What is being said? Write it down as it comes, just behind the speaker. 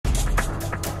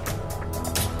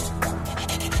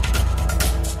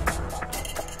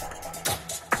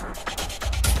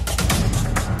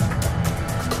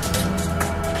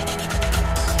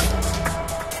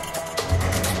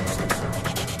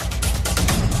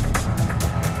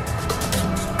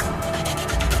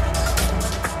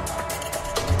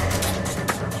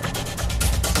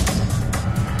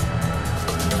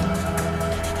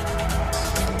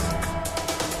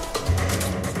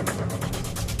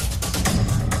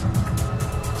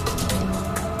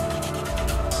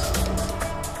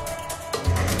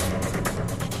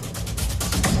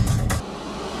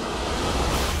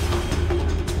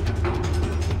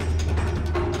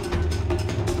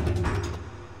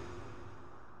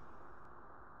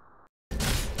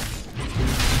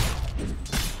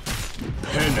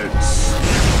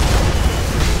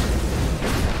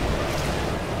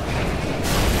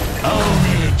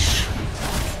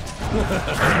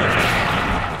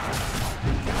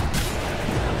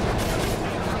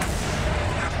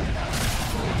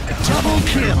Double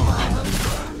kill!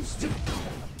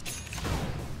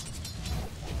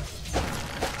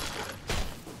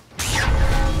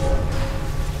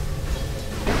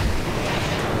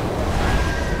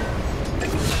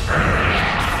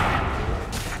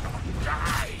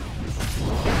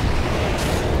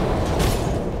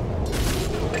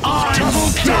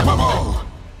 Unstoppable!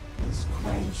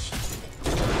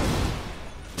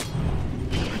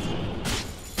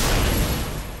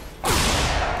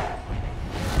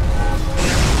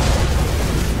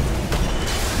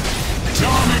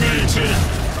 Dominating!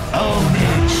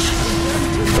 Ownage!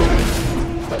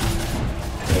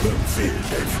 Även fel,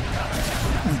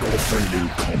 då följer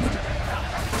kommer.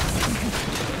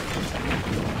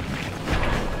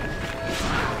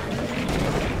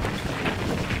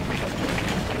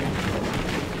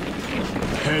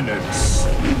 Penance.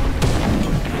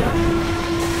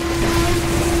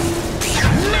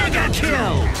 Mega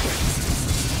kill!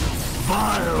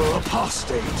 Vile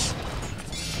apostates.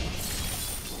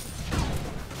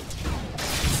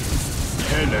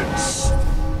 Penance.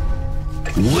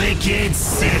 Wicked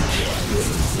sick.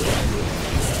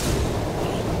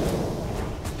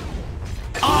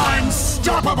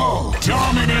 Unstoppable!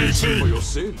 Dominating! For your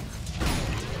sin.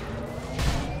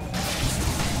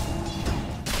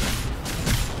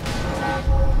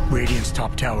 Radiant's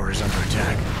top tower is under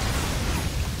attack.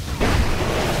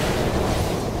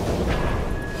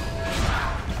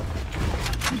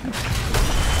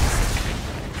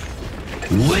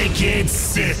 Wicked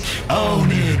sick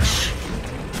ownage!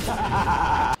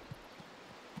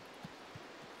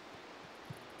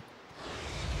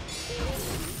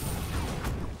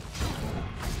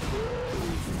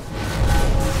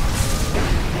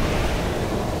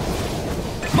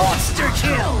 Monster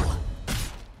kill!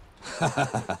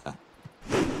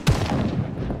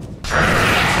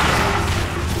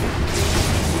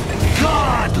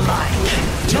 Godlike!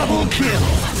 Double kill!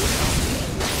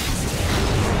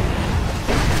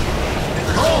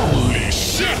 Holy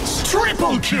shit!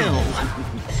 Triple kill!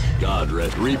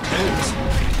 Godred, repent!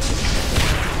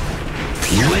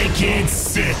 Wicked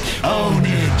sick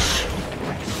ownage!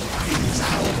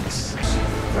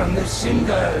 From the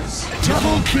cinders.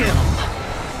 Double kill!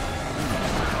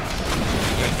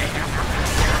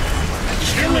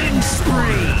 Killing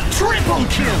spree! Triple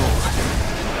kill!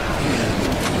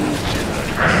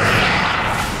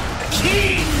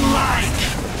 King-like!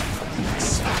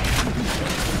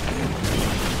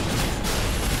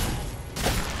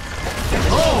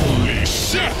 Holy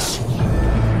shit!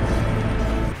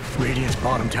 Radiant's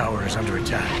bottom tower is under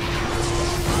attack.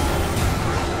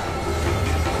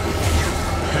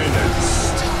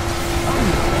 Penance!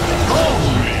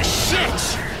 Holy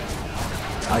shit!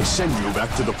 I send you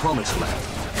back to the promised land.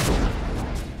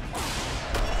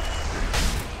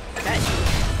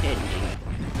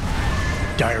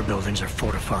 Dire buildings are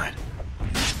fortified.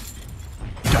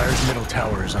 Dire's middle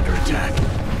tower is under attack.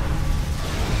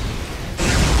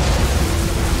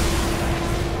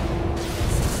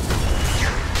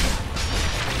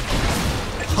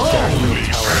 Holy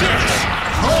shit!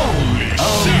 Holy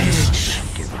shit!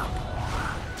 Give up.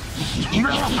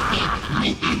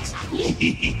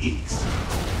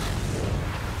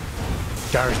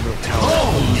 Dire's middle tower.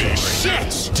 Holy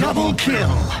shit! Double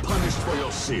kill! Punished for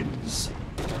your sins.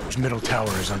 Dire's middle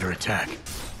tower is under attack.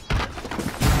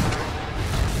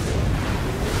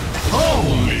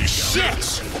 Holy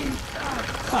shit!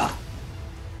 Ha!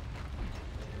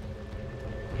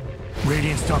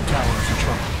 Radiant's top tower is in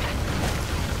trouble.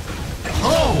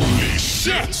 Holy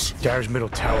shit! Dire's middle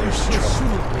tower is in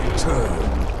trouble.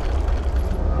 Return.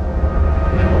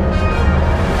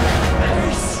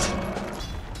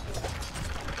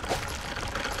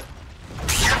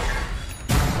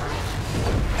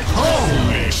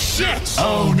 Holy shit!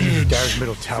 Ownage! Dire's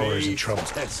middle tower is in trouble.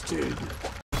 Tested.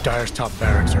 Dire's top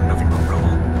barracks are nothing but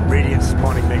rubble. Radiant's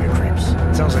spawning mega creeps.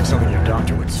 Sounds like something your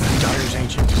doctor would say. Dire's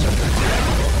ancient is under attack.